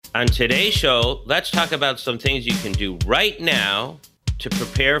On today's show, let's talk about some things you can do right now to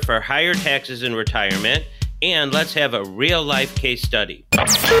prepare for higher taxes in retirement, and let's have a real-life case study.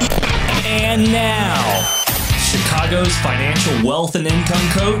 And now, Chicago's financial wealth and income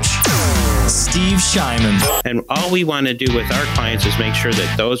coach, Steve Shyman. And all we want to do with our clients is make sure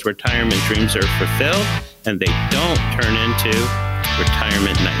that those retirement dreams are fulfilled and they don't turn into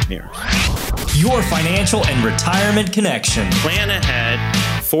retirement nightmares. Your financial and retirement connection. Plan ahead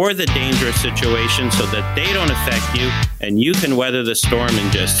for the dangerous situation so that they don't affect you and you can weather the storm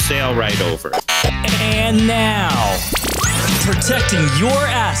and just sail right over it. And now, protecting your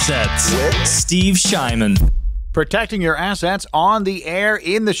assets with Steve Shyman. Protecting your assets on the air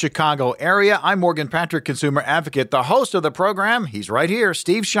in the Chicago area. I'm Morgan Patrick, consumer advocate, the host of the program. He's right here,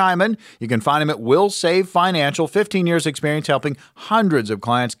 Steve Shyman. You can find him at Will Save Financial, 15 years experience helping hundreds of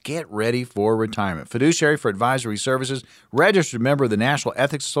clients get ready for retirement. Fiduciary for advisory services, registered member of the National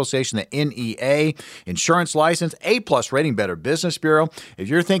Ethics Association, the NEA, insurance license, A+ rating, Better Business Bureau. If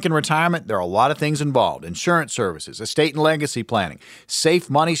you're thinking retirement, there are a lot of things involved. Insurance services, estate and legacy planning, safe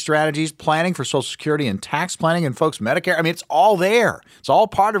money strategies, planning for Social Security and tax planning, and folks, Medicare. I mean, it's all there. It's all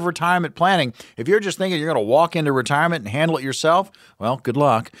part of retirement planning. If you're just thinking you're going to walk into retirement and handle it yourself, well, good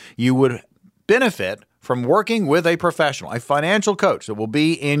luck. You would benefit from working with a professional, a financial coach that will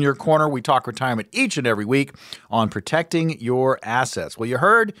be in your corner. We talk retirement each and every week on protecting your assets. Well, you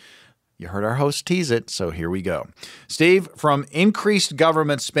heard our host tease it, so here we go. Steve, from increased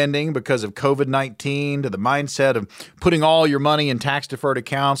government spending because of COVID-19 to the mindset of putting all your money in tax-deferred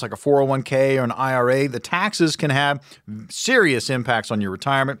accounts like a 401k or an IRA, the taxes can have serious impacts on your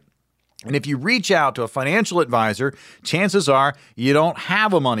retirement. And if you reach out to a financial advisor, chances are you don't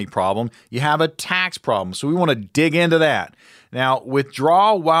have a money problem, you have a tax problem. So we want to dig into that. Now,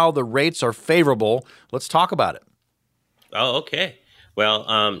 withdraw while the rates are favorable. Let's talk about it. Oh, okay. Well,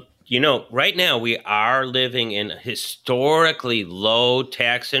 right now we are living in historically low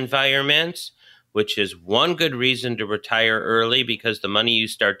tax environments, which is one good reason to retire early because the money you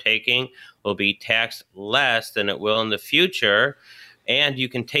start taking will be taxed less than it will in the future. And you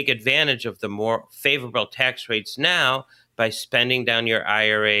can take advantage of the more favorable tax rates now by spending down your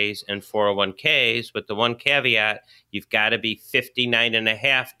IRAs and 401ks. With the one caveat, you've got to be 59 and a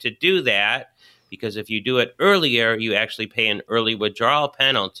half to do that, because if you do it earlier, you actually pay an early withdrawal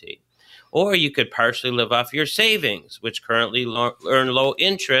penalty. Or you could partially live off your savings, which currently earn low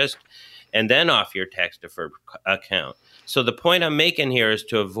interest, and then off your tax-deferred account. So the point I'm making here is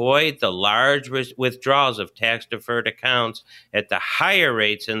to avoid the large withdrawals of tax-deferred accounts at the higher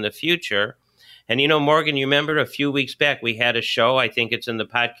rates in the future. And, Morgan, you remember a few weeks back we had a show, I think it's in the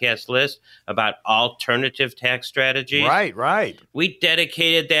podcast list, about alternative tax strategies. Right. We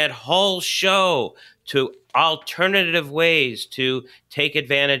dedicated that whole show to alternative ways to take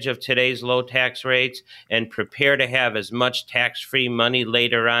advantage of today's low tax rates and prepare to have as much tax-free money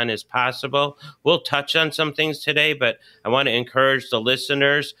later on as possible. We'll touch on some things today, but I want to encourage the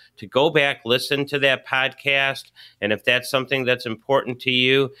listeners to go back, listen to that podcast. And if that's something that's important to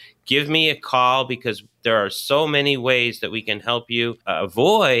you, give me a call, because there are so many ways that we can help you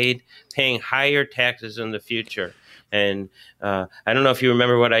avoid paying higher taxes in the future. And I don't know if you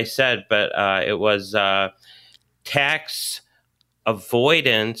remember what I said, but it was tax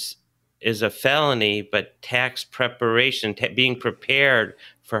avoidance is a felony, but tax preparation, being prepared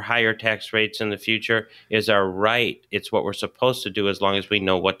for higher tax rates in the future, is our right. It's what we're supposed to do as long as we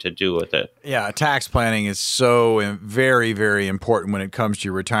know what to do with it. Yeah, tax planning is so very, very important when it comes to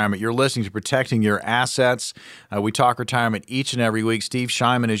your retirement. You're listening to Protecting Your Assets. We talk retirement each and every week. Steve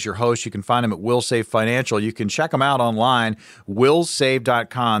Shyman is your host. You can find him at Will Save Financial. You can check him out online,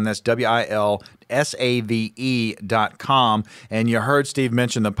 willsave.com. That's WILSAVE.com. And you heard Steve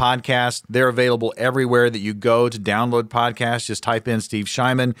mention the podcast. They're available everywhere that you go to download podcasts. Just type in Steve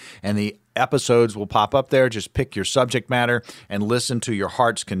Shyman and the episodes will pop up there. Just pick your subject matter and listen to your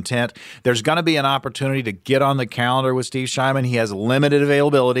heart's content. There's going to be an opportunity to get on the calendar with Steve Shyman. He has limited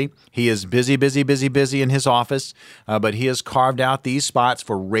availability. He is busy in his office, but he has carved out these spots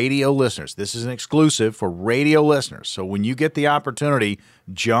for radio listeners. This is an exclusive for radio listeners. So when you get the opportunity,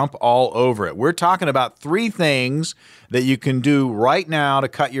 jump all over it. We're talking about 3 things that you can do right now to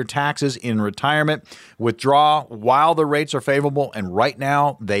cut your taxes in retirement. Withdraw while the rates are favorable, and right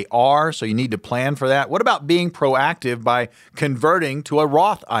now they are, so you need to plan for that. What about being proactive by converting to a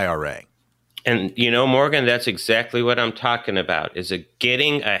Roth IRA? And, Morgan, that's exactly what I'm talking about, is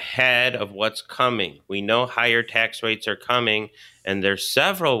getting ahead of what's coming. We know higher tax rates are coming, and there's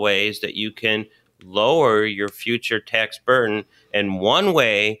several ways that you can lower your future tax burden. And one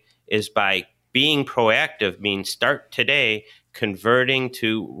way is by being proactive, means start today converting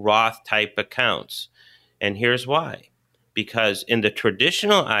to Roth type accounts. And here's why. Because in the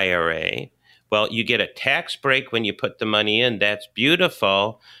traditional IRA, well, you get a tax break when you put the money in. That's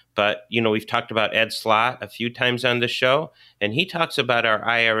beautiful. But, we've talked about Ed Slott a few times on the show, and he talks about our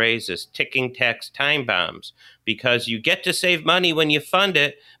IRAs as ticking tax time bombs, because you get to save money when you fund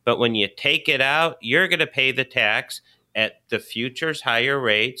it, but when you take it out, you're going to pay the tax at the future's higher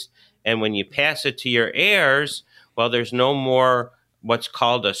rates. And when you pass it to your heirs, well, there's no more what's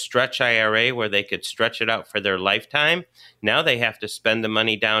called a stretch IRA where they could stretch it out for their lifetime. Now they have to spend the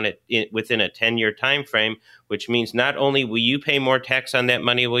money down within a 10-year time frame, which means not only will you pay more tax on that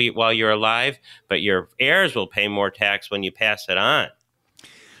money while you're alive, but your heirs will pay more tax when you pass it on.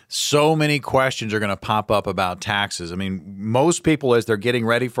 So many questions are going to pop up about taxes. I mean, most people, as they're getting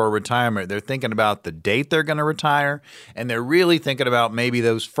ready for retirement, they're thinking about the date they're going to retire, and they're really thinking about maybe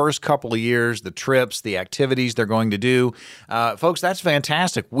those first couple of years, the trips, the activities they're going to do. Folks, that's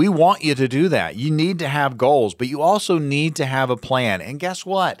fantastic. We want you to do that. You need to have goals, but you also need to have a plan. And guess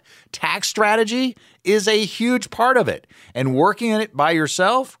what? Tax strategy is a huge part of it. And working on it by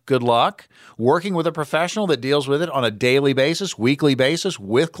yourself, good luck. Working with a professional that deals with it on a daily basis, weekly basis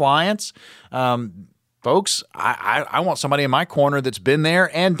with clients. Folks, I want somebody in my corner that's been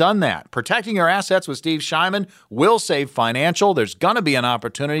there and done that. Protecting your assets with Steve Shyman will save financial. There's going to be an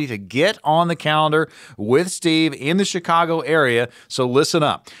opportunity to get on the calendar with Steve in the Chicago area. So listen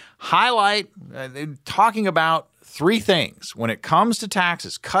up. Talking about 3 things when it comes to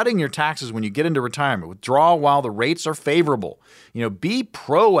taxes: cutting your taxes when you get into retirement, withdraw while the rates are favorable. Be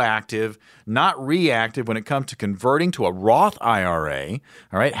proactive, not reactive when it comes to converting to a Roth IRA.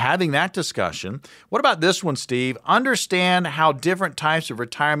 All right, having that discussion. What about this one, Steve? Understand how different types of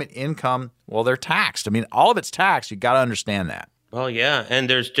retirement income, well, they're taxed. I mean, all of it's taxed. You got to understand that. Well, yeah, and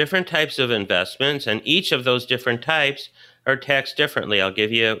there's different types of investments, and each of those different types are taxed differently. I'll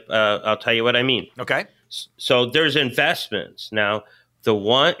tell you what I mean. Okay. So there's investments. Now,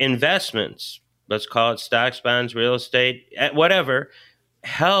 investments, let's call it stocks, bonds, real estate, whatever,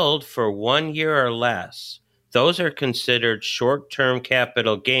 held for 1 year or less. Those are considered short-term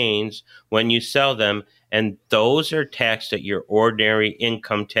capital gains when you sell them, and those are taxed at your ordinary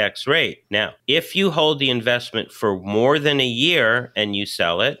income tax rate. Now, if you hold the investment for more than a year and you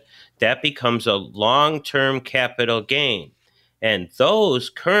sell it, that becomes a long-term capital gain. And those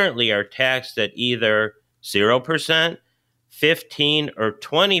currently are taxed at either 0%, 15%, or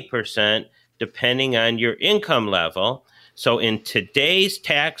 20%, depending on your income level. So in today's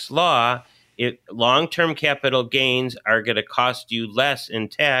tax law, long-term capital gains are going to cost you less in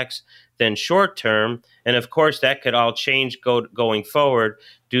tax than short-term. And of course, that could all change going forward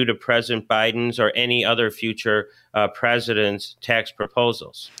due to President Biden's or any other future president's tax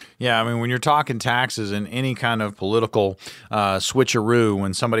proposals. Yeah, I mean, when you're talking taxes and any kind of political switcheroo,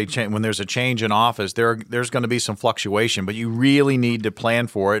 when there's a change in office, there's going to be some fluctuation, but you really need to plan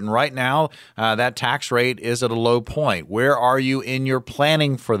for it. And right now, that tax rate is at a low point. Where are you in your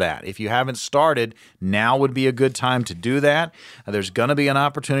planning for that? If you haven't started, now would be a good time to do that. There's going to be an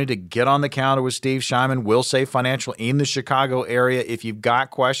opportunity to get on the calendar with Steve Shyman, Will Save Financial in the Chicago area. If you've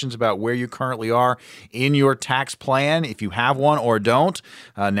got questions about where you currently are in your tax plan, if you have one or don't,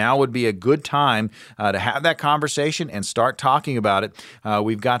 now would be a good time to have that conversation and start talking about it.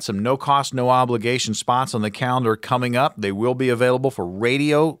 We've got some no-cost, no-obligation spots on the calendar coming up. They will be available for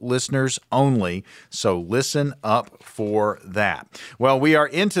radio listeners only, so listen up for that. Well, we are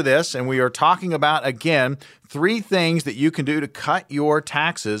into this, and we are talking about, again, 3 things that you can do to cut your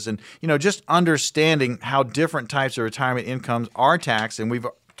taxes, and just understanding how different types of retirement incomes are taxed. And we've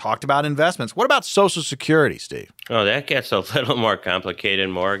talked about investments. What about Social Security, Steve? Oh, that gets a little more complicated,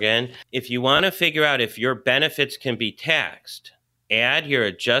 Morgan. If you want to figure out if your benefits can be taxed, add your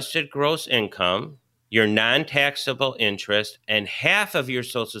adjusted gross income, your non-taxable interest, and half of your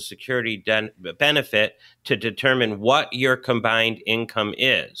Social Security benefit to determine what your combined income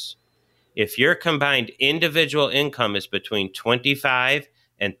is. If your combined individual income is between $25,000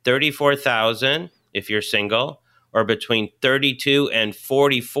 and $34,000 if you're single, or between $32,000 and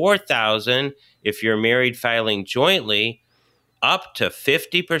 $44,000 if you're married filing jointly, up to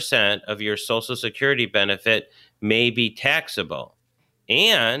 50% of your Social Security benefit may be taxable.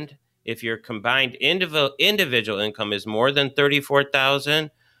 And if your combined individual income is more than $34,000,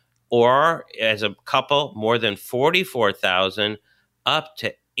 or as a couple more than $44,000, up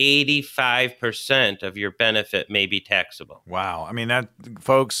to 85% of your benefit may be taxable. Wow. I mean,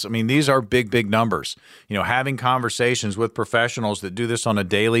 folks, these are big, big numbers. Having conversations with professionals that do this on a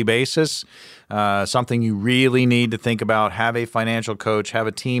daily basis, something you really need to think about. Have a financial coach, have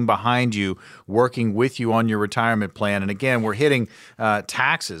a team behind you working with you on your retirement plan. And again, we're hitting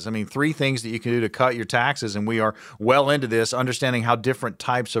taxes. 3 things that you can do to cut your taxes. And we are well into this, understanding how different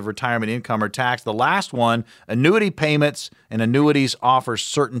types of retirement income are taxed. The last one, annuity payments, and annuities offer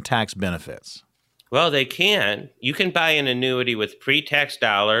certain tax benefits. Well, they can. You can buy an annuity with pre-tax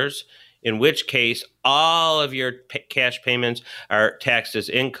dollars, in which case all of your cash payments are taxed as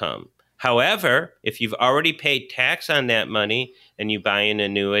income. However, if you've already paid tax on that money and you buy an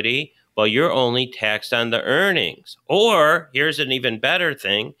annuity, well, you're only taxed on the earnings. Or here's an even better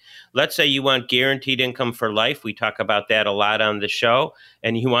thing. Let's say you want guaranteed income for life. We talk about that a lot on the show.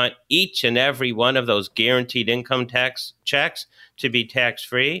 And you want each and every one of those guaranteed income tax checks to be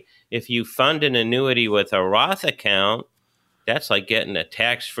tax-free. If you fund an annuity with a Roth account, that's like getting a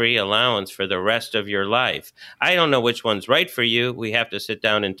tax-free allowance for the rest of your life. I don't know which one's right for you. We have to sit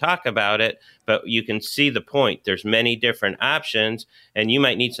down and talk about it, but you can see the point. There's many different options, and you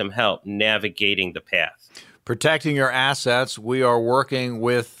might need some help navigating the path. Protecting your assets. We are working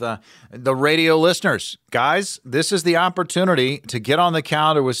with the radio listeners. Guys, this is the opportunity to get on the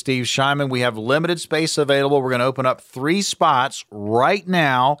calendar with Steve Shyman. We have limited space available. We're going to open up 3 spots right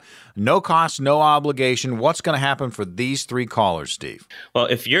now. No cost, no obligation. What's going to happen for these 3 callers, Steve? Well,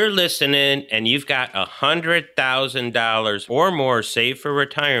 if you're listening and you've got $100,000 or more saved for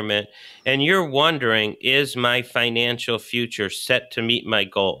retirement, and you're wondering, is my financial future set to meet my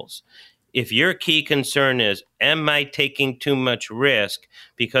goals? If your key concern is, am I taking too much risk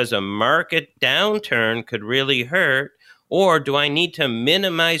because a market downturn could really hurt, or do I need to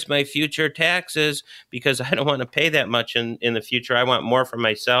minimize my future taxes because I don't want to pay that much in the future? I want more for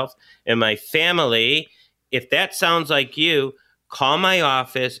myself and my family. If that sounds like you, call my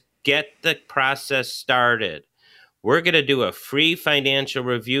office, get the process started. We're going to do a free financial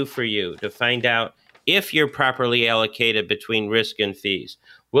review for you to find out if you're properly allocated between risk and fees.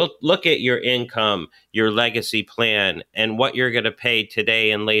 We'll look at your income, your legacy plan, and what you're going to pay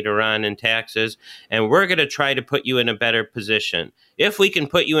today and later on in taxes. And we're going to try to put you in a better position. If we can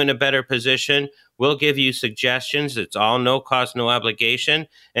put you in a better position, we'll give you suggestions. It's all no cost, no obligation.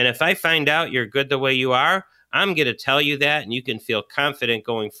 And if I find out you're good the way you are, I'm going to tell you that, and you can feel confident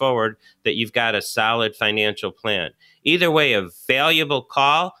going forward that you've got a solid financial plan. Either way, a valuable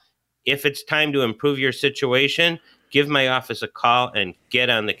call. If it's time to improve your situation, give my office a call and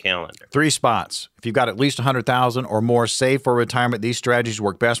get on the calendar. 3 spots. If you've got at least $100,000 or more saved for retirement, these strategies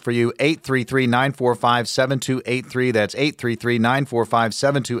work best for you. 833-945-7283. That's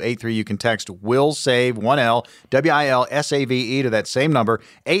 833-945-7283. You can text WILLSAVE, 1L, WILSAVE to that same number,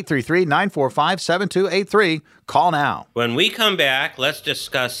 833-945-7283. Call now. When we come back, let's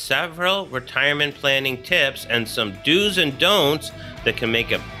discuss several retirement planning tips and some do's and don'ts that can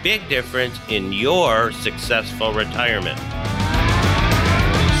make a big difference in your successful retirement.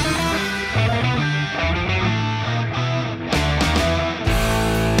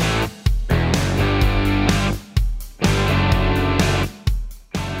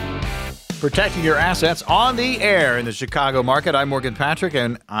 Protecting your assets on the air in the Chicago market. I'm Morgan Patrick,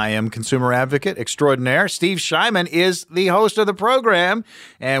 and I am consumer advocate extraordinaire. Steve Shyman is the host of the program,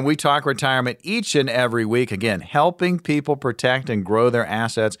 and we talk retirement each and every week. Again, helping people protect and grow their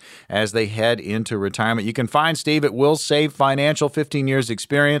assets as they head into retirement. You can find Steve at Will Save Financial, 15 years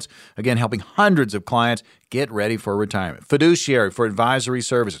experience. Again, helping hundreds of clients get ready for retirement. Fiduciary for advisory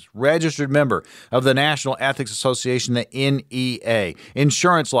services. Registered member of the National Ethics Association, the NEA.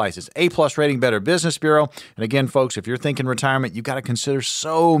 Insurance license. A+ rating, Better Business Bureau. And again, folks, if you're thinking retirement, you've got to consider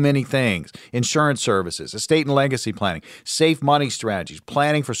so many things. Insurance services, estate and legacy planning, safe money strategies,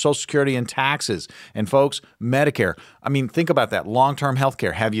 planning for Social Security and taxes. And folks, Medicare. I mean, think about that. Long-term health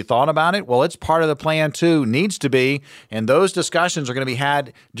care. Have you thought about it? Well, it's part of the plan too. Needs to be. And those discussions are going to be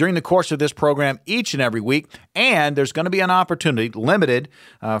had during the course of this program each and every week. And there's going to be an opportunity, limited,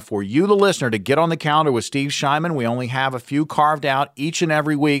 for you, the listener, to get on the calendar with Steve Shyman. We only have a few carved out each and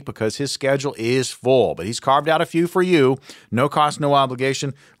every week because his schedule is full. But he's carved out a few for you. No cost, no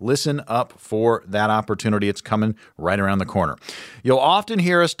obligation. Listen up for that opportunity. It's coming right around the corner. You'll often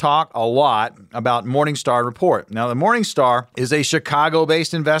hear us talk a lot about Morningstar Report. Now, the Morningstar is a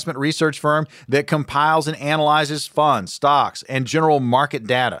Chicago-based investment research firm that compiles and analyzes funds, stocks, and general market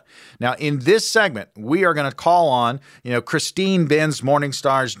data. Now, in this segment, we are are going to call on, Christine Benz,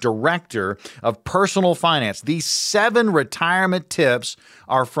 Morningstar's Director of Personal Finance. These 7 retirement tips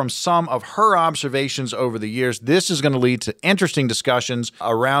are from some of her observations over the years. This is going to lead to interesting discussions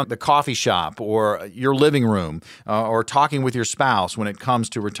around the coffee shop or your living room or talking with your spouse when it comes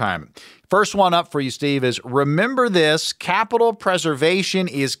to retirement. First one up for you, Steve, is remember this: capital preservation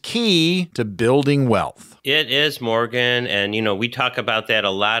is key to building wealth. It is, Morgan. And, we talk about that a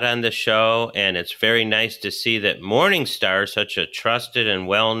lot on the show. And it's very nice to see that Morningstar, such a trusted and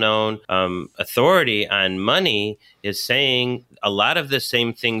well-known authority on money, is saying a lot of the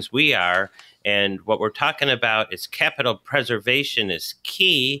same things we are. And what we're talking about is capital preservation is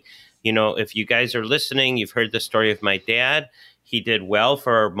key. If you guys are listening, you've heard the story of my dad. He did well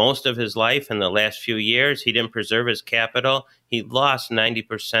for most of his life. In the last few years, he didn't preserve his capital. He lost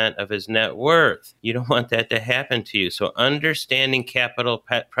 90% of his net worth. You don't want that to happen to you. So understanding capital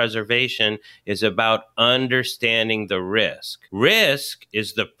preservation is about understanding the risk. Risk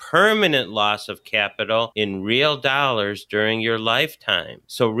is the permanent loss of capital in real dollars during your lifetime.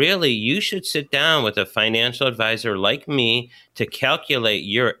 So really, you should sit down with a financial advisor like me to calculate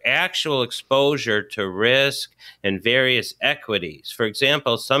your actual exposure to risk and various equities. For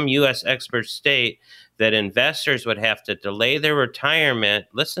example, some U.S. experts state that investors would have to delay their retirement.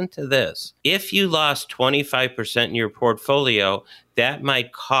 Listen to this. If you lost 25% in your portfolio, that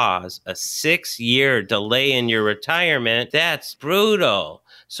might cause a 6-year delay in your retirement. That's brutal.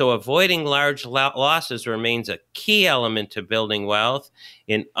 So avoiding large losses remains a key element to building wealth.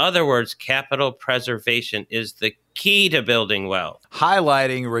 In other words, capital preservation is the key to building wealth.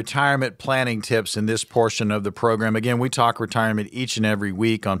 Highlighting retirement planning tips in this portion of the program. Again, we talk retirement each and every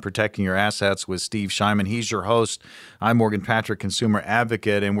week on Protecting Your Assets with Steve Shyman. He's your host. I'm Morgan Patrick, consumer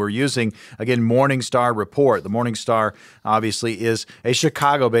advocate, and we're using, again, Morningstar Report. The Morningstar, obviously, is a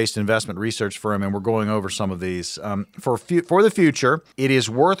Chicago-based investment research firm, and we're going over some of these. For the future, it is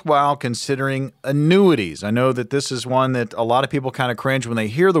worthwhile considering annuities. I know that this is one that a lot of people kind of cringe when they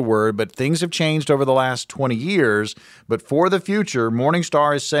hear the word, but things have changed over the last 20 years. But for the future,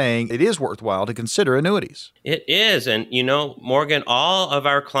 Morningstar is saying it is worthwhile to consider annuities. It is. And, Morgan, all of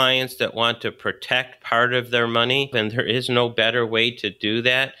our clients that want to protect part of their money, and there is no better way to do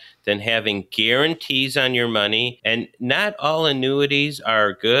that than having guarantees on your money. And not all annuities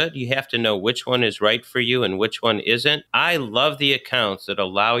are good. You have to know which one is right for you and which one isn't. I love the accounts that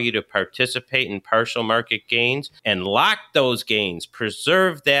allow you to participate in partial market gains and lock those gains.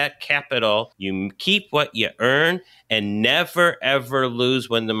 Preserve that capital. You keep what you earn and never, ever lose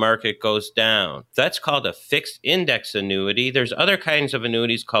when the market goes down. That's called a fixed index annuity. There's other kinds of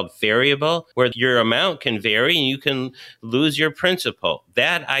annuities called variable, where your amount can vary and you can lose your principal.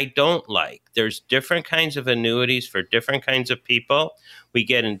 That I don't like. There's different kinds of annuities for different kinds of people. We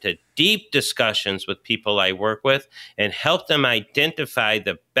get into deep discussions with people I work with and help them identify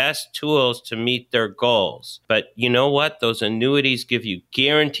the best tools to meet their goals. But you know what? Those annuities give you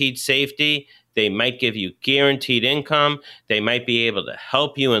guaranteed safety. They might give you guaranteed income. They might be able to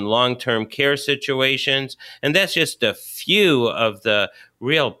help you in long-term care situations. And that's just a few of the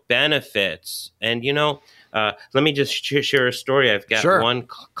real benefits. And, let me just share a story. I've got one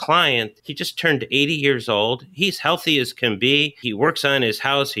client. He just turned 80 years old. He's healthy as can be. He works on his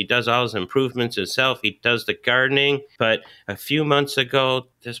house. He does all his improvements himself. He does the gardening. But a few months ago,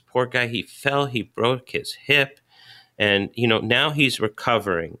 this poor guy, he fell. He broke his hip. And, now he's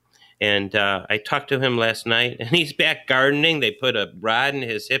recovering. And I talked to him last night, and he's back gardening. They put a rod in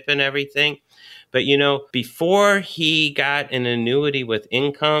his hip and everything. But, before he got an annuity with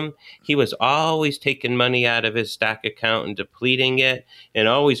income, he was always taking money out of his stock account and depleting it and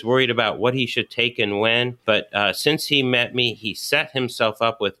always worried about what he should take and when. But since he met me, he set himself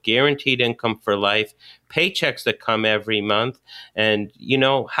up with guaranteed income for life, paychecks that come every month. And,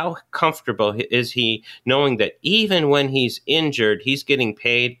 how comfortable is he knowing that even when he's injured, he's getting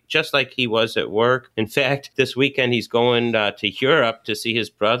paid just like he was at work? In fact, this weekend, he's going to Europe to see his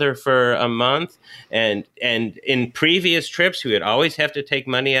brother for a month. And in previous trips, he would always have to take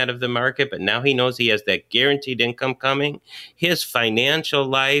money out of the market, but now he knows he has that guaranteed income coming. His financial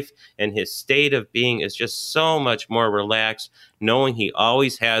life and his state of being is just so much more relaxed, knowing he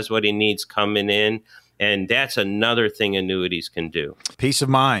always has what he needs coming in. And that's another thing annuities can do. Peace of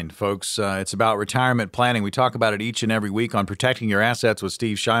mind, folks. It's about retirement planning. We talk about it each and every week on Protecting Your Assets with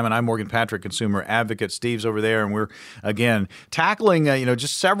Steve Shyman. I'm Morgan Patrick, consumer advocate. Steve's over there, and we're, again, tackling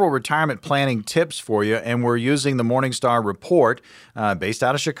just several retirement planning tips for you. And we're using the Morningstar Report based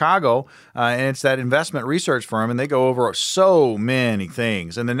out of Chicago. And it's that investment research firm, and they go over so many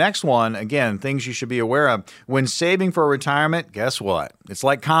things. And the next one, again, things you should be aware of. When saving for retirement, guess what? It's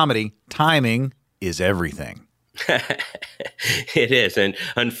like comedy. Timing is everything. It is. And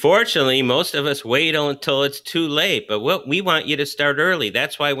unfortunately, most of us wait until it's too late. But we want you to start early.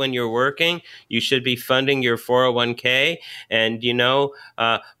 That's why when you're working, you should be funding your 401k. And,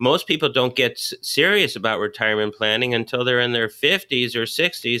 most people don't get serious about retirement planning until they're in their 50s or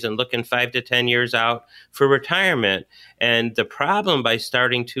 60s and looking 5 to 10 years out for retirement. And the problem by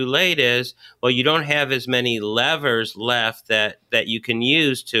starting too late is, you don't have as many levers left that you can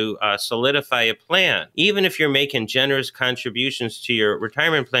use to solidify a plan. Even if you're making generous contributions to your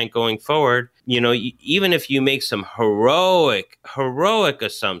retirement plan going forward, even if you make some heroic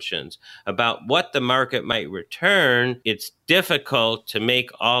assumptions about what the market might return, it's difficult to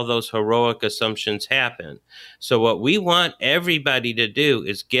make all those heroic assumptions happen. So what we want everybody to do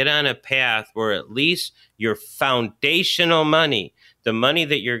is get on a path where at least your foundational money, the money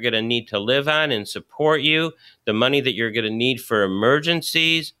that you're going to need to live on and support you, the money that you're going to need for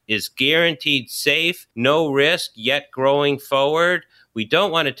emergencies, is guaranteed safe, no risk, yet growing forward. We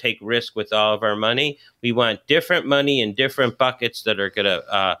don't want to take risk with all of our money. We want different money in different buckets that are going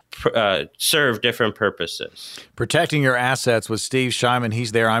to serve different purposes. Protecting your assets with Steve Shyman.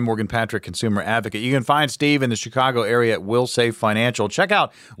 He's there. I'm Morgan Patrick, consumer advocate. You can find Steve in the Chicago area at Will Save Financial. Check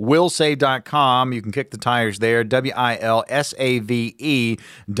out willsave.com. You can kick the tires there, WILSAVE.com.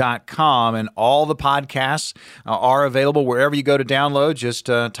 And all the podcasts are available wherever you go to download. Just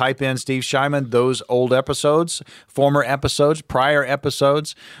type in Steve Shyman. Those old episodes, former episodes, prior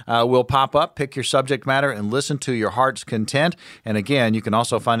episodes will pop up. Pick your subject matter and listen to your heart's content. And again, you can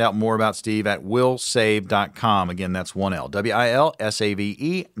also find out more about Steve at willsave.com. Again, that's one L, WILSAVE.com.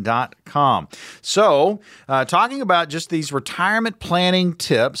 So, talking about just these retirement planning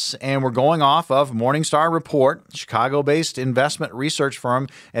tips, and we're going off of Morningstar Report, Chicago-based investment research firm,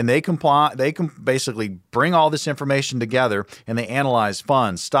 and they can basically bring all this information together, and they analyze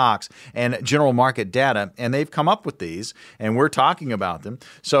funds, stocks, and general market data, and they've come up with these, and we're talking about them.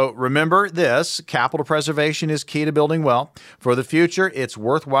 So remember this: capital preservation is key to building wealth. For the future, it's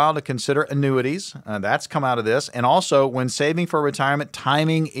worthwhile to consider annuities. That's come out of this. And also, when saving for retirement,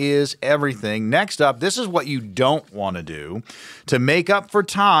 timing is everything. Next up, this is what you don't want to do. To make up for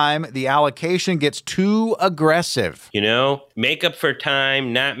time, the allocation gets too aggressive. Make up for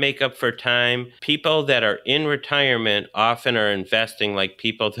time, not make up for time. People that are in retirement often are investing like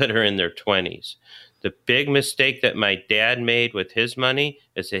people that are in their 20s. The big mistake that my dad made with his money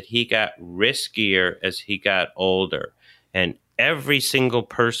is that he got riskier as he got older. And every single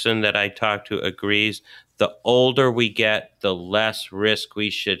person that I talk to agrees the older we get, the less risk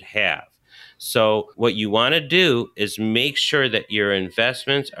we should have. So what you want to do is make sure that your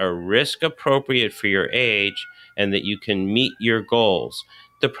investments are risk appropriate for your age and that you can meet your goals.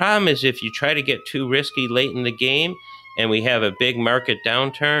 The problem is if you try to get too risky late in the game and we have a big market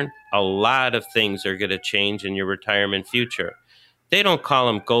downturn, a lot of things are going to change in your retirement future. They don't call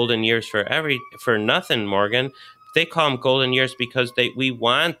them golden years for nothing, Morgan. They call them golden years because we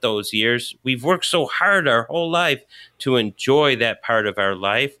want those years. We've worked so hard our whole life to enjoy that part of our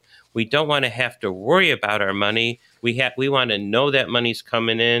life. We don't want to have to worry about our money. We want to know that money's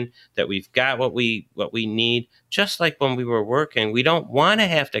coming in, that we've got what we need. Just like when we were working, we don't want to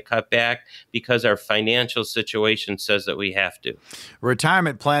have to cut back because our financial situation says that we have to.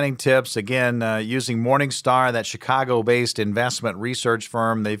 Retirement planning tips, again, using Morningstar, that Chicago-based investment research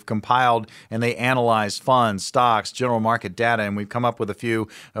firm. They've compiled and they analyze funds, stocks, general market data, and we've come up with a few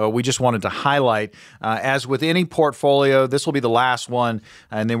we just wanted to highlight. As with any portfolio, this will be the last one,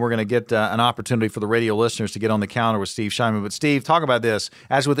 and then we're going to get an opportunity for the radio listeners to get on the counter with Steve Shyman. But Steve, talk about this.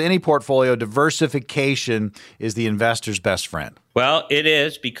 As with any portfolio, diversification is the investor's best friend. Well, it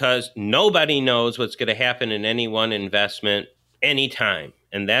is, because nobody knows what's going to happen in any one investment anytime.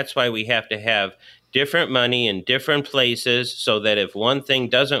 And that's why we have to have different money in different places so that if one thing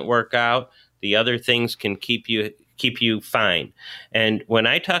doesn't work out, the other things can keep you fine. And when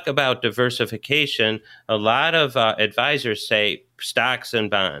I talk about diversification, a lot of advisors say stocks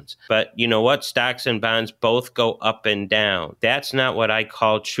and bonds. But you know what? Stocks and bonds both go up and down. That's not what I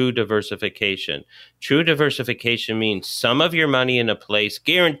call true diversification. True diversification means some of your money in a place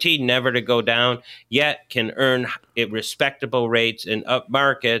guaranteed never to go down, yet can earn respectable rates in up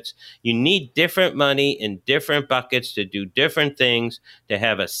markets. You need different money in different buckets to do different things to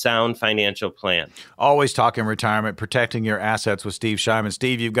have a sound financial plan. Always talking retirement, protecting your assets with Steve Shyman.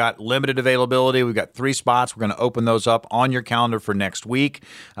 Steve, you've got limited availability. We've got 3 spots. We're going to open those up on your calendar for next week.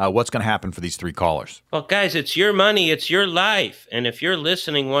 What's going to happen for these 3 callers? Well, guys, it's your money. It's your life. And if you're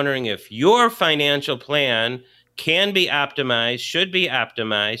listening, wondering if your financial plan can be optimized, should be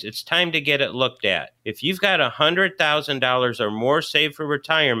optimized, it's time to get it looked at. If you've got $100,000 or more saved for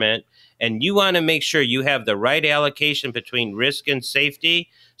retirement and you want to make sure you have the right allocation between risk and safety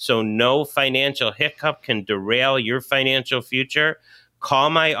so no financial hiccup can derail your financial future, call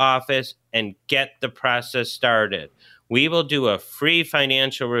my office and get the process started. We will do a free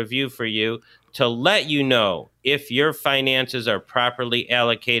financial review for you to let you know if your finances are properly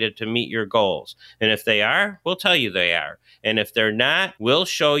allocated to meet your goals. And if they are, we'll tell you they are. And if they're not, we'll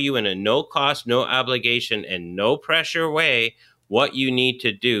show you in a no cost, no obligation, and no pressure way what you need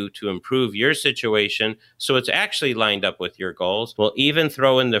to do to improve your situation so it's actually lined up with your goals. We'll even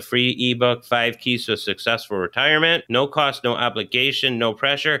throw in the free ebook, 5 Keys to Successful Retirement. No cost, no obligation, no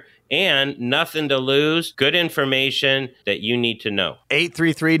pressure, and nothing to lose. Good information that you need to know.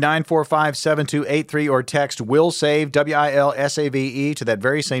 833-945-7283 or text WILLSAVE, WILSAVE, to that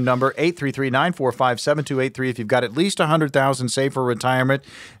very same number, 833-945-7283. If you've got at least $100,000 saved for retirement,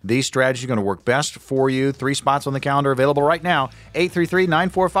 these strategies are going to work best for you. 3 spots on the calendar available right now,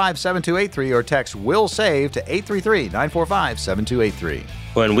 833-945-7283 or text WILLSAVE to 833-945-7283.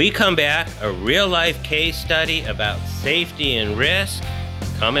 When we come back, a real-life case study about safety and risk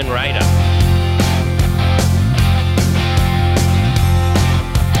coming right up.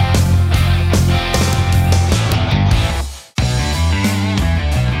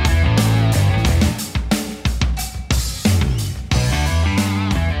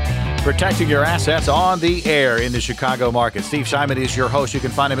 Protecting your assets on the air in the Chicago market. Steve Shyman is your host. You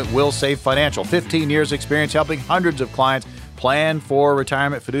can find him at Will Save Financial. 15 years experience helping hundreds of clients plan for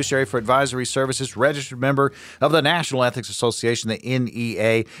retirement, fiduciary for advisory services, registered member of the National Ethics Association, the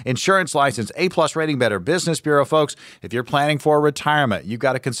NEA, insurance license, A-plus rating, Better Business Bureau. Folks, if you're planning for retirement, you've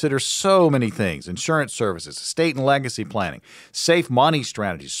got to consider so many things: insurance services, estate and legacy planning, safe money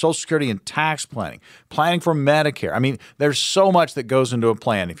strategies, Social Security and tax planning, planning for Medicare. I mean, there's so much that goes into a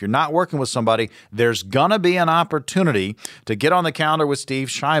plan. If you're not working with somebody, there's going to be an opportunity to get on the calendar with Steve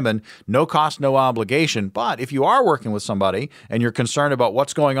Shyman. No cost, no obligation. But if you are working with somebody and you're concerned about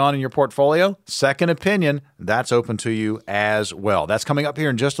what's going on in your portfolio, second opinion, that's open to you as well. That's coming up here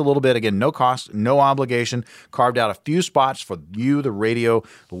in just a little bit. Again, no cost, no obligation, carved out a few spots for you, the radio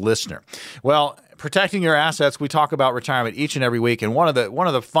listener. Well, protecting your assets, we talk about retirement each and every week, and one of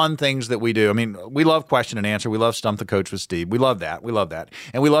the fun things that we do, I mean, we love question and answer. We love Stump the Coach with Steve. We love that.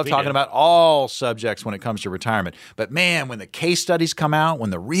 And we love talking about all subjects when it comes to retirement. But man, when the case studies come out, when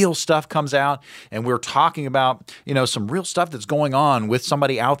the real stuff comes out, and we're talking about, some real stuff that's going on with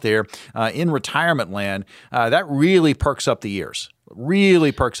somebody out there in retirement land, that really perks up the ears.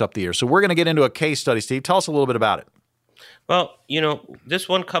 So we're going to get into a case study. Steve, tell us a little bit about it. Well, this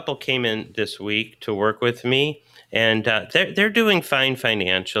one couple came in this week to work with me, and they're doing fine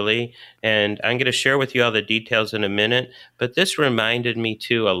financially, and I'm going to share with you all the details in a minute, but this reminded me,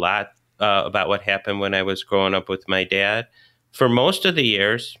 too, a lot about what happened when I was growing up with my dad. For most of the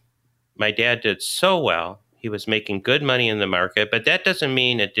years, my dad did so well. He was making good money in the market, but that doesn't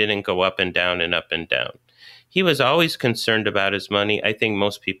mean it didn't go up and down and up and down. He was always concerned about his money. I think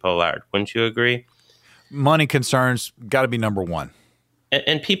most people are. Wouldn't you agree? Money concerns got to be number one.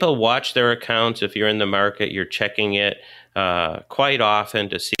 And people watch their accounts. If you're in the market, you're checking it quite often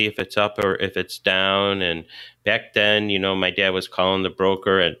to see if it's up or if it's down. And back then, my dad was calling the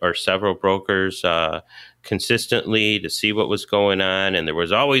broker or several brokers consistently to see what was going on. And there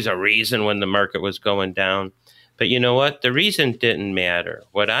was always a reason when the market was going down. But you know what? The reason didn't matter.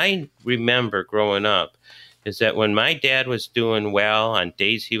 What I remember growing up is that when my dad was doing well, on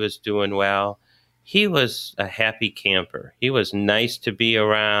days he was doing well, he was a happy camper. He was nice to be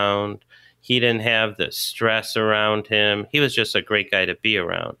around. He didn't have the stress around him. He was just a great guy to be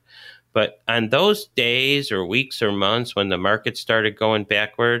around. But on those days or weeks or months when the market started going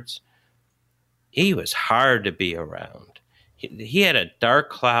backwards, he was hard to be around. He had a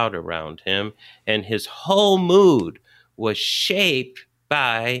dark cloud around him, and his whole mood was shaped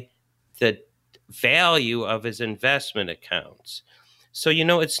by the value of his investment accounts. So,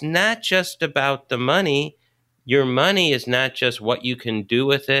 it's not just about the money. Your money is not just what you can do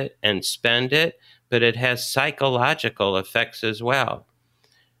with it and spend it, but it has psychological effects as well.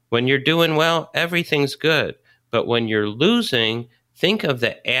 When you're doing well, everything's good. But when you're losing, think of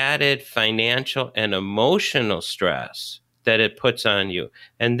the added financial and emotional stress that it puts on you.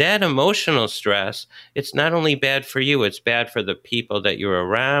 And that emotional stress, it's not only bad for you, it's bad for the people that you're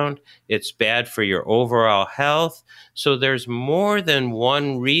around. It's bad for your overall health. So there's more than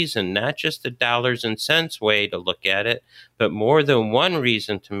one reason, not just the dollars and cents way to look at it, but more than one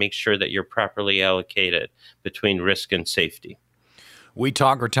reason to make sure that you're properly allocated between risk and safety. We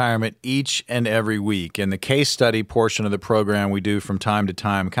talk retirement each and every week, and the case study portion of the program we do from time to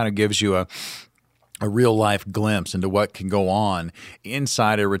time kind of gives you a a real life glimpse into what can go on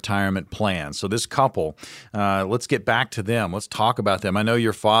inside a retirement plan. So this couple, let's get back to them. Let's talk about them. I know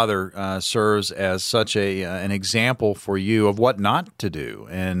your father serves as such an example for you of what not to do.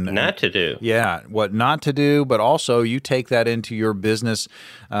 And not to do. Yeah, what not to do, but also you take that into your business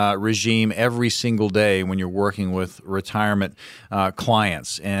regime every single day when you're working with retirement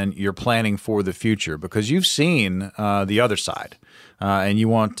clients and you're planning for the future, because you've seen the other side and you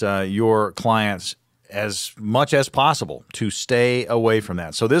want your clients as much as possible to stay away from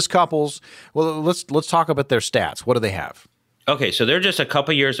that. So this couple's, well, let's talk about their stats. What do they have? Okay, so they're just a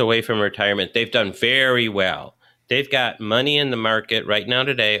couple years away from retirement. They've done very well. They've got money in the market right now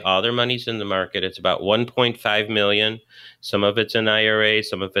today. All their money's in the market. It's about $1.5 million. Some of it's in IRA,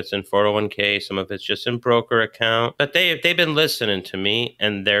 some of it's in 401k, some of it's just in broker account. But they've been listening to me,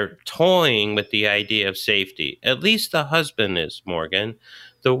 and they're toying with the idea of safety. At least the husband is, Morgan.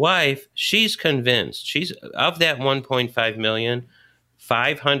 The wife, she's convinced. She's of that 1.5 million,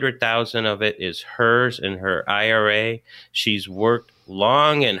 500,000 of it is hers in her IRA. She's worked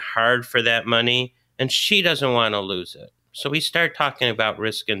long and hard for that money, and she doesn't want to lose it. So we start talking about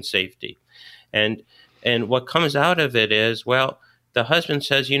risk and safety. And what comes out of it is, well, the husband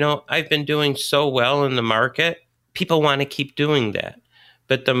says, I've been doing so well in the market. People want to keep doing that.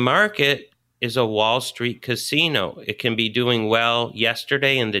 But the market is a Wall Street casino. It can be doing well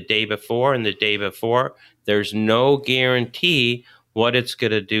yesterday and the day before and the day before. There's no guarantee what it's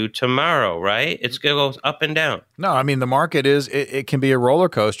going to do tomorrow, right? It's going to go up and down. No, I mean, the market it can be a roller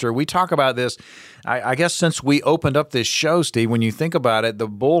coaster. We talk about this, I guess, since we opened up this show, Steve. When you think about it, the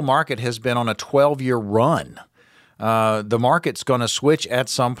bull market has been on a 12-year run. The market's going to switch at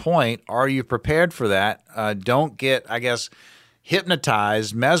some point. Are you prepared for that? Don't get, I guess,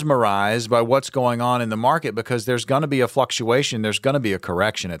 hypnotized, mesmerized by what's going on in the market, because there's going to be a fluctuation. There's going to be a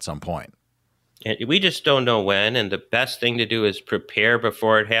correction at some point. And we just don't know when, and the best thing to do is prepare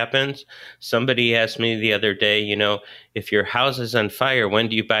before it happens. Somebody asked me the other day, if your house is on fire, when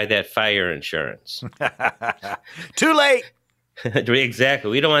do you buy that fire insurance? Too late.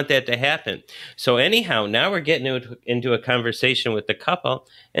 Exactly. We don't want that to happen. So anyhow, now we're getting into a conversation with the couple,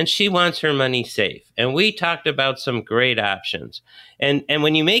 and she wants her money safe. And we talked about some great options. And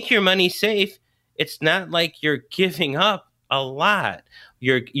when you make your money safe, it's not like you're giving up a lot.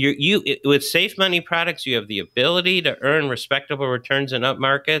 You with safe money products, you have the ability to earn respectable returns in up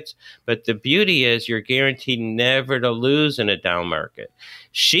markets. But the beauty is you're guaranteed never to lose in a down market.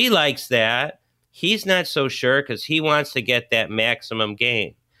 She likes that. He's not so sure because he wants to get that maximum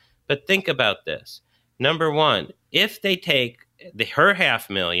gain. But think about this. Number one, if they take her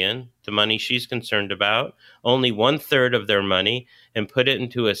 $500,000, the money she's concerned about, only 1/3 of their money, and put it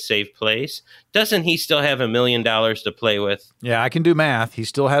into a safe place, doesn't he still have $1 million to play with? Yeah, I can do math. He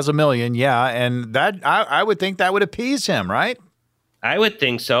still has $1 million. Yeah, and that I would think that would appease him, right? I would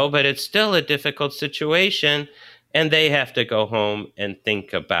think so, but it's still a difficult situation. And they have to go home and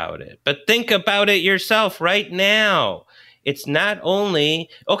think about it. But think about it yourself right now. It's not only,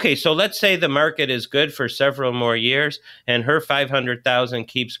 okay, so let's say the market is good for several more years and her 500,000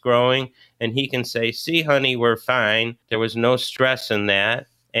 keeps growing, and he can say, see, honey, we're fine. There was no stress in that,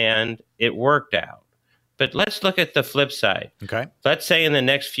 and it worked out. But let's look at the flip side. Okay. Let's say in the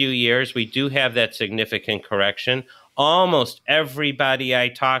next few years, we do have that significant correction. Almost everybody I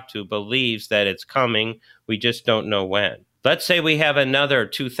talk to believes that it's coming. We just don't know when. Let's say we have another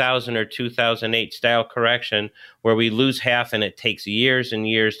 2000 or 2008 style correction where we lose half and it takes years and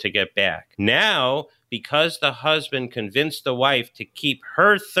years to get back. Now, because the husband convinced the wife to keep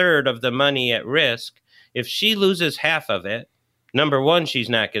her third of the money at risk, if she loses half of it, number one, she's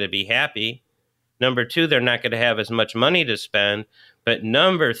not going to be happy. Number two, they're not going to have as much money to spend. But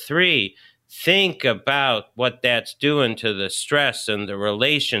number three, think about what that's doing to the stress and the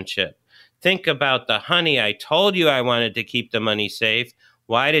relationship. Think about the, honey, I told you I wanted to keep the money safe.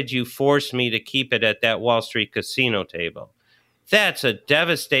 Why did you force me to keep it at that Wall Street casino table? That's a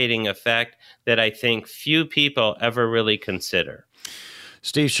devastating effect that I think few people ever really consider.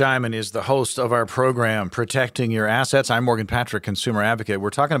 Steve Shyman is the host of our program, Protecting Your Assets. I'm Morgan Patrick, consumer advocate.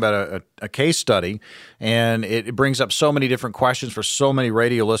 We're talking about a case study, and it brings up so many different questions for so many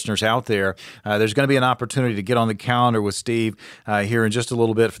radio listeners out there. There's going to be an opportunity to get on the calendar with Steve here in just a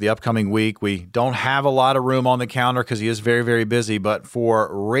little bit for the upcoming week. We don't have a lot of room on the calendar because he is very, very busy, but for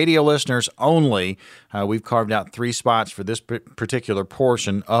radio listeners only, we've carved out 3 spots for this particular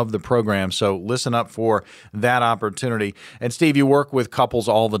portion of the program. So listen up for that opportunity. And Steve, you work with couples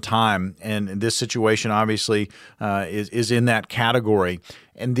all the time, and this situation obviously is in that category.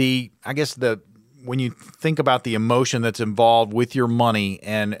 And I guess the when you think about the emotion that's involved with your money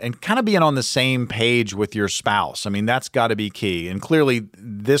and kind of being on the same page with your spouse. I mean, that's got to be key. And clearly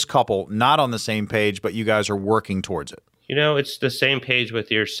this couple not on the same page, but you guys are working towards it. It's the same page with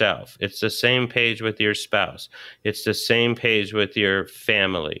yourself. It's the same page with your spouse. It's the same page with your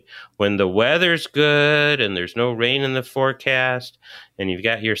family. When the weather's good and there's no rain in the forecast and you've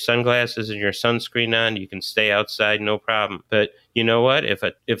got your sunglasses and your sunscreen on, you can stay outside, no problem. But you know what?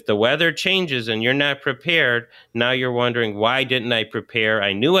 If the weather changes and you're not prepared, now you're wondering, why didn't I prepare?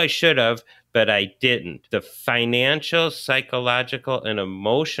 I knew I should have, but I didn't. The financial, psychological, and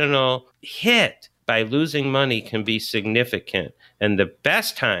emotional hit by losing money can be significant. And the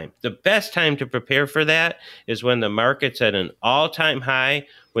best time to prepare for that is when the market's at an all-time high,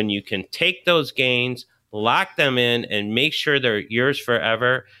 when you can take those gains, lock them in, and make sure they're yours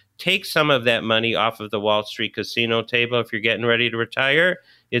forever. Take some of that money off of the Wall Street casino table if you're getting ready to retire.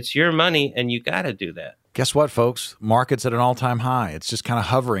 It's your money, and you got to do that. Guess what, folks? Market's at an all-time high. It's just kind of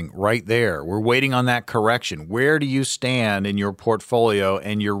hovering right there. We're waiting on that correction. Where do you stand in your portfolio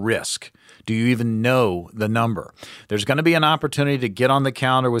and your risk? Do you even know the number? There's going to be an opportunity to get on the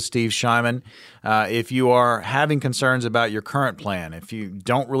calendar with Steve Shyman. If you are having concerns about your current plan, if you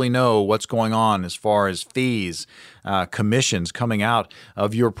don't really know what's going on as far as fees, commissions coming out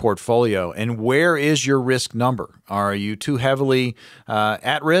of your portfolio, and where is your risk number? Are you too heavily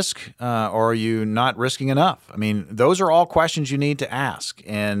at risk, or are you not risking enough? I mean, those are all questions you need to ask.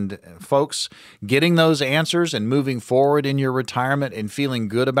 And folks, getting those answers and moving forward in your retirement and feeling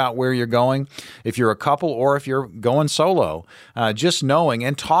good about where you're going, if you're a couple or if you're going solo, just knowing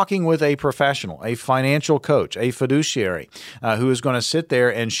and talking with a professional, a financial coach, a fiduciary who is going to sit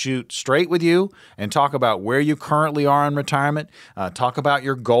there and shoot straight with you and talk about where you currently are in retirement, talk about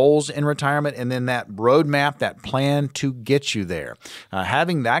your goals in retirement, and then that roadmap, that plan to get you there.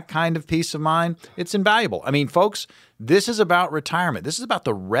 Having that kind of peace of mind, it's invaluable. I mean, folks, this is about retirement. This is about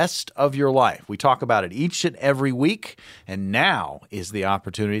the rest of your life. We talk about it each and every week, and now is the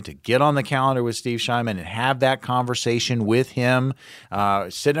opportunity to get on the calendar with Steve Shyman and have that conversation with him,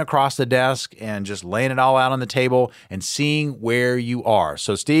 sitting across the desk and just laying it all out on the table and seeing where you are.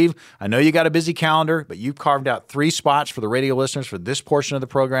 So, Steve, I know you got a busy calendar, but you've carved out 3 spots for the radio listeners for this portion of the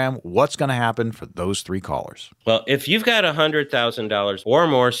program. What's going to happen for those 3 callers? Well, if you've got $100,000 or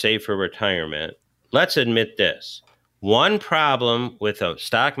more saved for retirement, let's admit this. One problem with a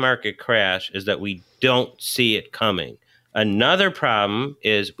stock market crash is that we don't see it coming. Another problem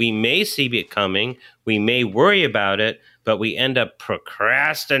is we may see it coming, we may worry about it, but we end up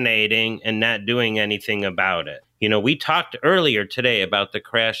procrastinating and not doing anything about it. We talked earlier today about the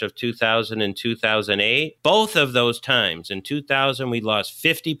crash of 2000 and 2008. Both of those times, in 2000, we lost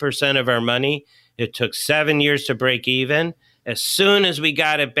 50% of our money. It took 7 years to break even. As soon as we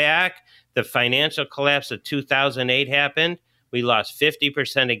got it back, the financial collapse of 2008 happened. We lost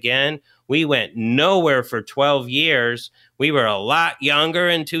 50% again. We went nowhere for 12 years. We were a lot younger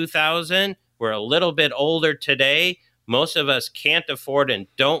in 2000. We're a little bit older today. Most of us can't afford and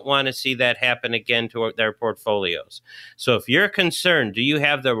don't want to see that happen again to their portfolios. So if you're concerned, do you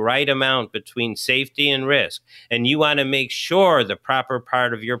have the right amount between safety and risk, and you want to make sure the proper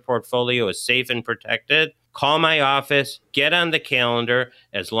part of your portfolio is safe and protected, call my office, get on the calendar.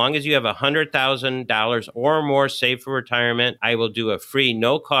 As long as you have $100,000 or more saved for retirement, I will do a free,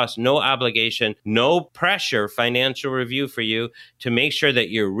 no cost, no obligation, no pressure financial review for you to make sure that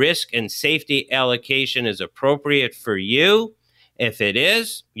your risk and safety allocation is appropriate for you. If it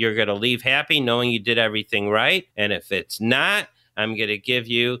is, you're going to leave happy knowing you did everything right. And if it's not, I'm going to give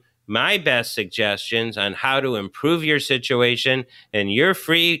you my best suggestions on how to improve your situation, and you're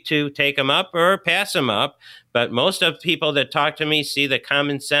free to take them up or pass them up. But most of people that talk to me see the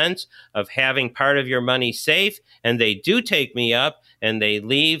common sense of having part of your money safe, and they do take me up, and they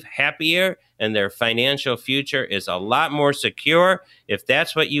leave happier, and their financial future is a lot more secure. If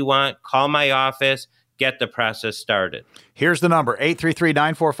that's what you want, call my office. Get the process started. Here's the number,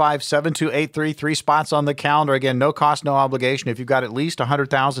 833-945-7283. 3 spots on the calendar. Again, no cost, no obligation. If you've got at least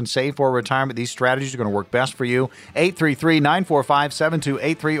 $100,000 saved for retirement, these strategies are going to work best for you.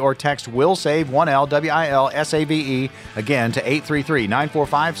 833-945-7283 or text WILL-SAVE, 1L, WILSAVE, again to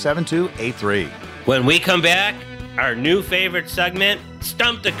 833-945-7283. When we come back, our new favorite segment,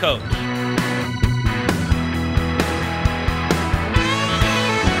 Stump the Coach.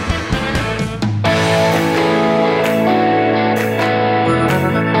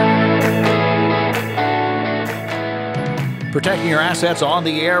 Protecting your assets on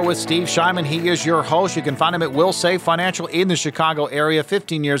the air with Steve Shyman. He is your host. You can find him at Will Save Financial in the Chicago area.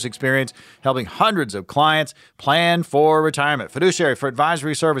 15 years experience helping hundreds of clients plan for retirement. Fiduciary for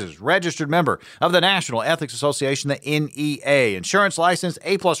advisory services. Registered member of the National Ethics Association, the NEA. Insurance license,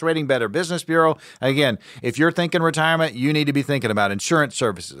 A+ rating, Better Business Bureau. Again, if you're thinking retirement, you need to be thinking about insurance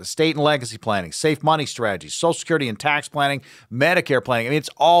services, estate and legacy planning, safe money strategies, Social Security and tax planning, Medicare planning. I mean, it's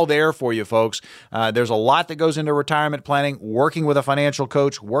all there for you, folks. There's a lot that goes into retirement planning. Working with a financial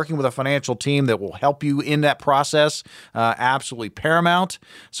coach, working with a financial team that will help you in that process, absolutely paramount.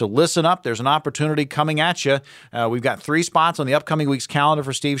 So listen up. There's an opportunity coming at you. We've got 3 spots on the upcoming week's calendar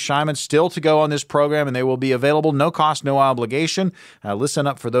for Steve Shyman still to go on this program, and they will be available. No cost, no obligation. Listen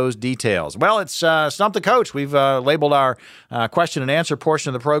up for those details. Well, it's Stump the Coach. We've labeled our question and answer portion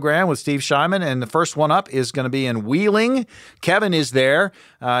of the program with Steve Shyman, and the first one up is going to be in Wheeling. Kevin is there.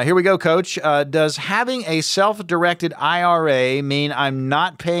 Here we go, Coach. Does having a self-directed IRA mean I'm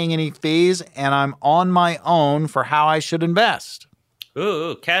not paying any fees and I'm on my own for how I should invest?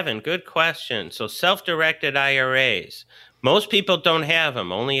 Ooh, Kevin, good question. So self-directed IRAs, most people don't have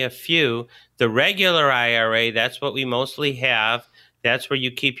them, only a few. The regular IRA, that's what we mostly have. That's where you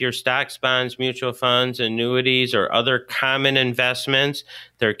keep your stocks, bonds, mutual funds, annuities, or other common investments.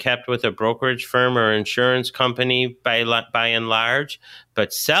 They're kept with a brokerage firm or insurance company by and large.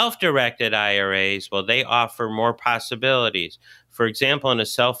 But self-directed IRAs, well, they offer more possibilities. For example, in a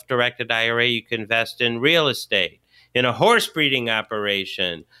self-directed IRA, you can invest in real estate, in a horse breeding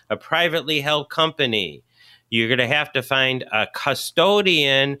operation, a privately held company. You're going to have to find a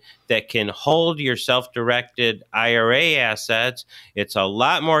custodian that can hold your self-directed IRA assets. It's a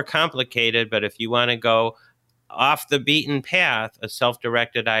lot more complicated, but if you want to go off the beaten path, a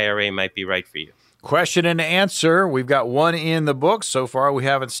self-directed IRA might be right for you. Question and answer. We've got one in the book. So far, we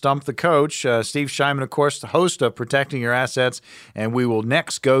haven't stumped the coach. Steve Shyman, of course, the host of Protecting Your Assets. And we will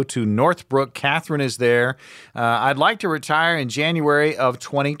next go to Northbrook. Catherine is there. I'd like to retire in January of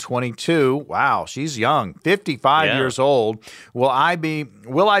 2022. Wow, she's young, 55 years old. Will I be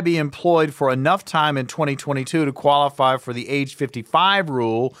employed for enough time in 2022 to qualify for the age 55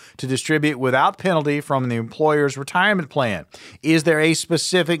 rule to distribute without penalty from the employer's retirement plan? Is there a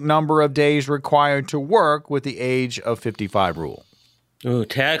specific number of days required to work with the age of 55 rule? Ooh,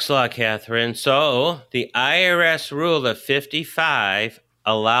 tax law, Catherine. So the IRS rule of 55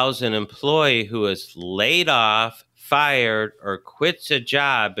 allows an employee who is laid off, fired, or quits a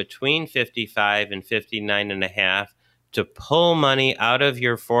job between 55 and 59 and a half to pull money out of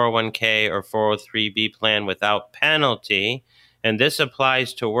your 401k or 403b plan without penalty. And this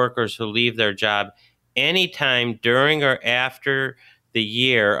applies to workers who leave their job anytime during or after the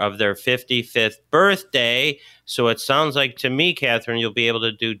year of their 55th birthday. So it sounds like to me, Catherine, you'll be able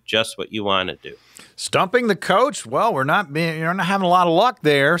to do just what you want to do. Stumping the coach? Well, you're not having a lot of luck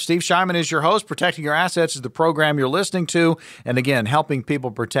there. Steve Shyman is your host. Protecting Your Assets is the program you're listening to. And again, helping people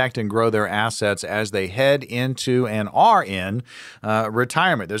protect and grow their assets as they head into and are in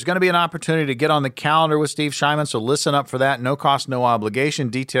retirement. There's going to be an opportunity to get on the calendar with Steve Shyman, so listen up for that. No cost, no obligation.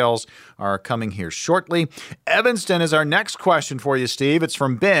 Details are coming here shortly. Evanston is our next question for you, Steve. It's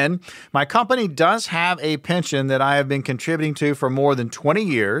from Ben. My company does have a pension that I have been contributing to for more than 20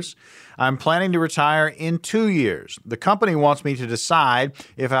 years. I'm planning to retire in 2 years. The company wants me to decide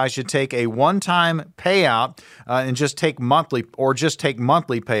if I should take a one-time payout and just take monthly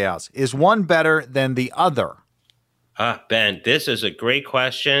payouts. Is one better than the other? Ben, this is a great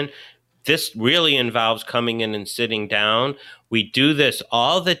question. This really involves coming in and sitting down. We do this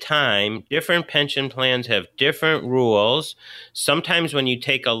all the time. Different pension plans have different rules. Sometimes when you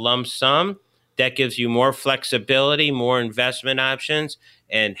take a lump sum, that gives you more flexibility, more investment options,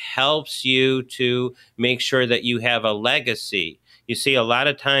 and helps you to make sure that you have a legacy. You see, a lot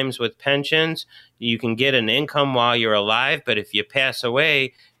of times with pensions, you can get an income while you're alive, but if you pass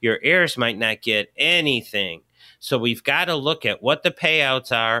away, your heirs might not get anything. So we've got to look at what the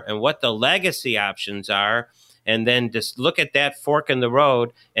payouts are and what the legacy options are, and then just look at that fork in the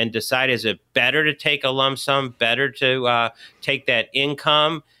road and decide, is it better to take a lump sum, better to take that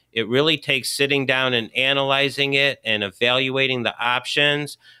income? It really takes sitting down and analyzing it and evaluating the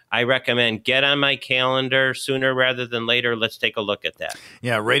options. I recommend get on my calendar sooner rather than later. Let's take a look at that.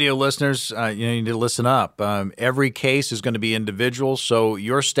 Yeah, radio listeners, you need to listen up. Every case is going to be individual, so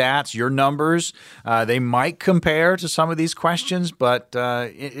your stats, your numbers, they might compare to some of these questions, but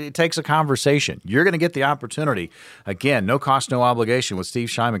it takes a conversation. You're going to get the opportunity. Again, no cost, no obligation with Steve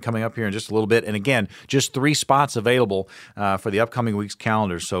Shyman coming up here in just a little bit. And again, just 3 spots available for the upcoming week's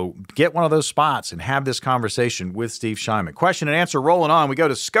calendar. So get one of those spots and have this conversation with Steve Shyman. Question and answer rolling on. We go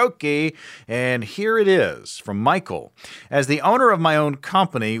to Scott Skokie. And here it is from Michael. As the owner of my own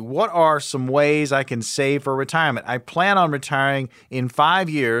company, what are some ways I can save for retirement? I plan on retiring in 5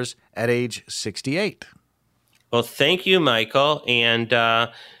 years at age 68. Well, thank you, Michael. And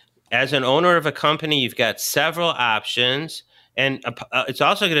as an owner of a company, you've got several options. And it's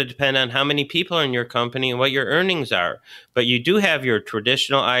also going to depend on how many people are in your company and what your earnings are. But you do have your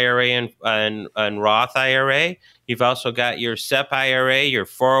traditional IRA and Roth IRA. You've also got your SEP IRA, your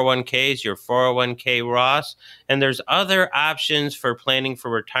 401ks, your 401k Roths. And there's other options for planning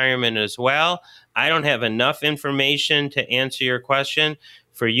for retirement as well. I don't have enough information to answer your question.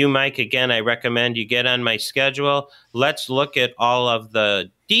 For you, Mike, again, I recommend you get on my schedule. Let's look at all of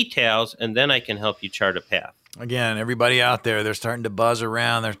the details, and then I can help you chart a path. Again, everybody out there, they're starting to buzz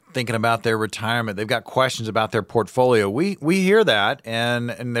around. They're thinking about their retirement. They've got questions about their portfolio. We hear that, and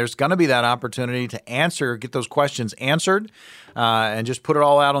there's going to be that opportunity to get those questions answered, and just put it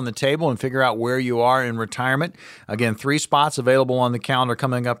all out on the table and figure out where you are in retirement. Again, 3 spots available on the calendar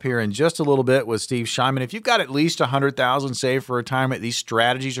coming up here in just a little bit with Steve Shyman. If you've got at least $100,000 saved for retirement, these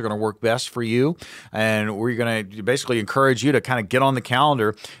strategies are going to work best for you, and we're going to basically encourage you to kind of get on the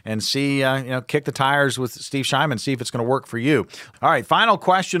calendar and see, kick the tires with Steve Shyman, see if it's going to work for you. All right, final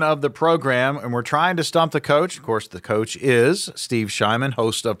question of the program, and we're trying to stump the coach. Of course, the coach is Steve Shyman,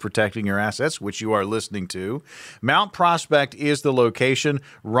 host of Protecting Your Assets, which you are listening to. Mount Prospect is the location.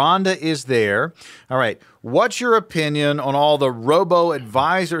 Rhonda is there. All right, what's your opinion on all the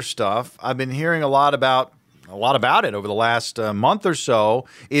robo-advisor stuff? I've been hearing a lot about it over the last month or so.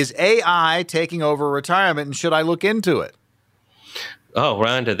 Is AI taking over retirement, and should I look into it? Oh,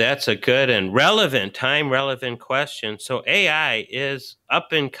 Rhonda, that's a good and time-relevant question. So AI is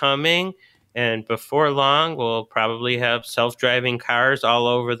up and coming, and before long, we'll probably have self-driving cars all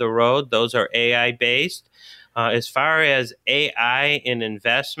over the road. Those are AI-based. As far as AI in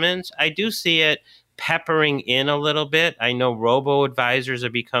investments, I do see it peppering in a little bit. I know robo-advisors are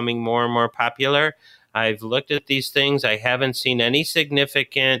becoming more and more popular. I've looked at these things. I haven't seen any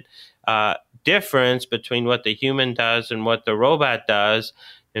significant difference between what the human does and what the robot does.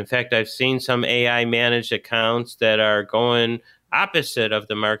 In fact, I've seen some AI managed accounts that are going opposite of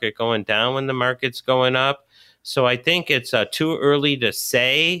the market, going down when the market's going up. So I think it's too early to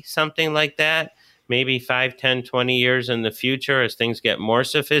say something like that. Maybe 5, 10, 20 years in the future, as things get more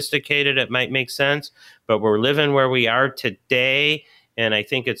sophisticated, it might make sense. But we're living where we are today, and I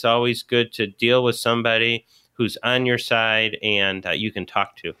think it's always good to deal with somebody who's on your side and you can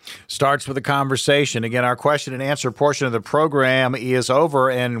talk to. Starts with a conversation. Again, our question and answer portion of the program is over.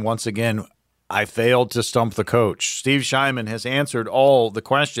 And once again, I failed to stump the coach. Steve Shyman has answered all the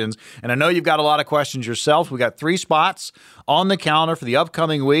questions. And I know you've got a lot of questions yourself. We got 3 spots on the calendar for the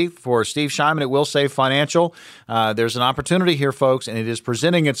upcoming week for Steve Shyman at Will Save Financial. There's an opportunity here, folks, and it is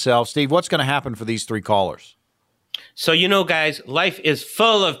presenting itself. Steve, what's going to happen for these 3 callers? So, guys, life is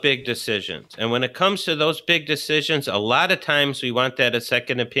full of big decisions. And when it comes to those big decisions, a lot of times we want that a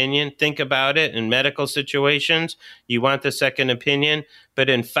second opinion. Think about it. In medical situations, you want the second opinion. But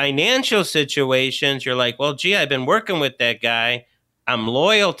in financial situations, you're like, well, gee, I've been working with that guy. I'm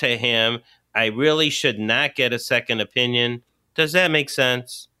loyal to him. I really should not get a second opinion. Does that make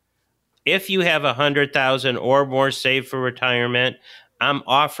sense? If you have $100,000 or more saved for retirement, I'm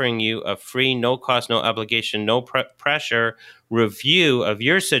offering you a free, no cost, no obligation, no pressure review of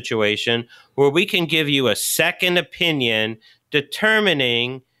your situation where we can give you a second opinion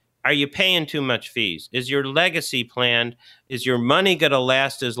determining, are you paying too much fees? Is your legacy planned? Is your money going to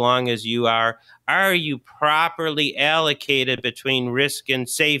last as long as you are? Are you properly allocated between risk and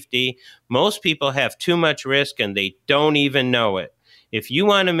safety? Most people have too much risk and they don't even know it. If you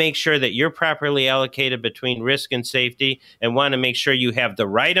want to make sure that you're properly allocated between risk and safety and want to make sure you have the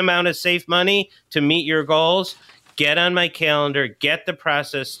right amount of safe money to meet your goals, get on my calendar, get the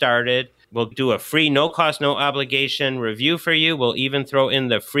process started. We'll do a free, no cost, no obligation review for you. We'll even throw in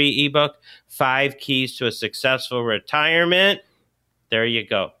the free ebook, 5 Keys to a Successful Retirement. There you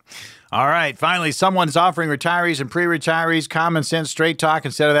go. All right. Finally, someone's offering retirees and pre-retirees common sense, straight talk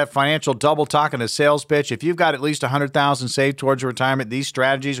instead of that financial double talk and a sales pitch. If you've got at least $100,000 saved towards your retirement, these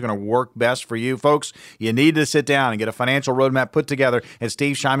strategies are going to work best for you. Folks, you need to sit down and get a financial roadmap put together, and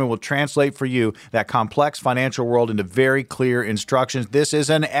Steve Shyman will translate for you that complex financial world into very clear instructions. This is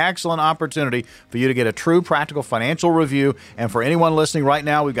an excellent opportunity for you to get a true practical financial review. And for anyone listening right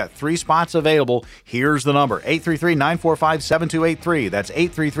now, we've got 3 spots available. Here's the number, 833-945-7283. That's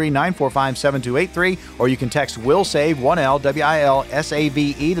 833-945-7283, or you can text WILLSAVE, 1L,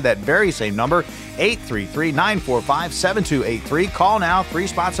 WILSAVE to that very same number, 833-945-7283. Call now, 3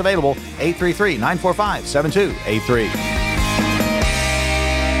 spots available, 833-945-7283.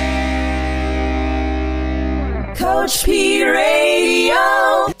 Coach P Radio.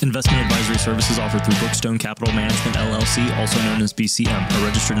 Investment advisory services offered through Brookstone Capital Management, LLC, also known as BCM, a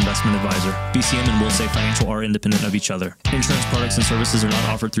registered investment advisor. BCM and Will Save Financial are independent of each other. Insurance products and services are not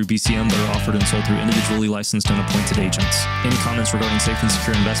offered through BCM, but are offered and sold through individually licensed and appointed agents. Any comments regarding safe and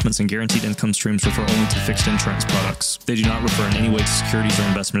secure investments and guaranteed income streams refer only to fixed insurance products. They do not refer in any way to securities or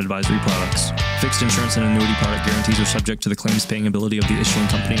investment advisory products. Fixed insurance and annuity product guarantees are subject to the claims paying ability of the issuing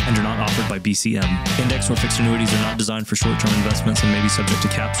company and are not offered by BCM. Index or fixed annuities are not designed for short-term investments and may be subject to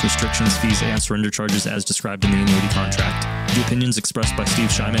caps, restrictions, fees, and surrender charges as described in the annuity contract. The opinions expressed by Steve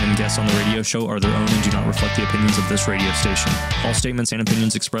Shyman and guests on the radio show are their own and do not reflect the opinions of this radio station. All statements and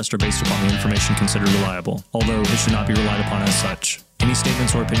opinions expressed are based upon the information considered reliable, although it should not be relied upon as such. Any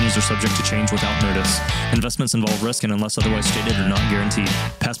statements or opinions are subject to change without notice. Investments involve risk and unless otherwise stated are not guaranteed.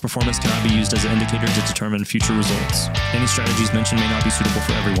 Past performance cannot be used as an indicator to determine future results. Any strategies mentioned may not be suitable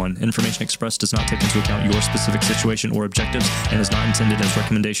for everyone. Information expressed does not take into account your specific situation or objectives and is not intended as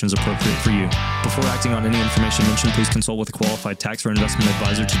recommendations appropriate for you. Before acting on any information mentioned, please consult with a qualified tax or investment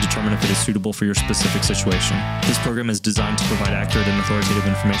advisor to determine if it is suitable for your specific situation. This program is designed to provide accurate and authoritative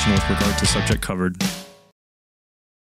information with regard to subject covered.